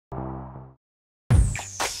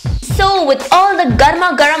So with all the garma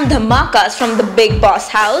garam dhamakas from the Bigg Boss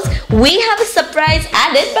house, we have a surprise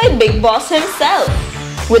added by Bigg Boss himself.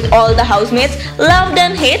 With all the housemates loved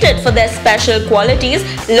and hated for their special qualities,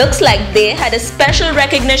 looks like they had a special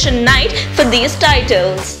recognition night for these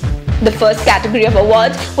titles. The first category of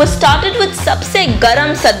awards was started with Sabse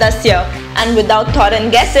Garam Sadasya, and without thought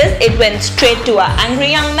and guesses, it went straight to our angry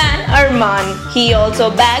young man Armaan. He also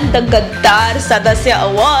bagged the Gaddaar Sadasya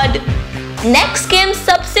award. Next came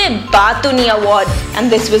Sabse Batuni award,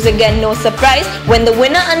 and this was again no surprise when the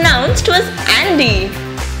winner announced was Andy.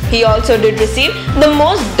 He also did receive the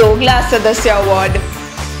most Dogla Sadasya award.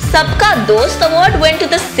 Sabka Dost award went to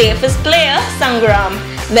the safest player Sangram,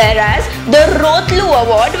 whereas the Rotlu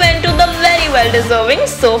award went to the very well deserving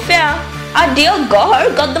Sophia. Our dear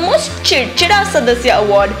Gaddaar got the most Chidchida Sadasya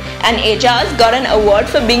award, and Ajaz got an award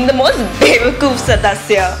for being the most Bewakoof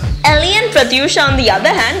Sadasya. Ellie and Pratyusha on the other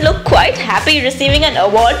hand look quite happy receiving an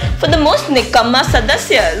award for the most Nikamma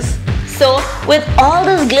Sadasyas. So with all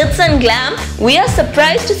this glitz and glam, we are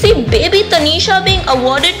surprised to see baby Tanisha being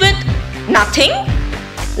awarded with nothing.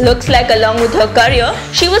 Looks like along with her career,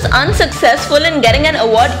 she was unsuccessful in getting an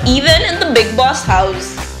award even in the Bigg Boss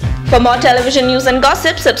house. For more television news and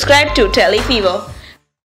gossip, subscribe to Telefever.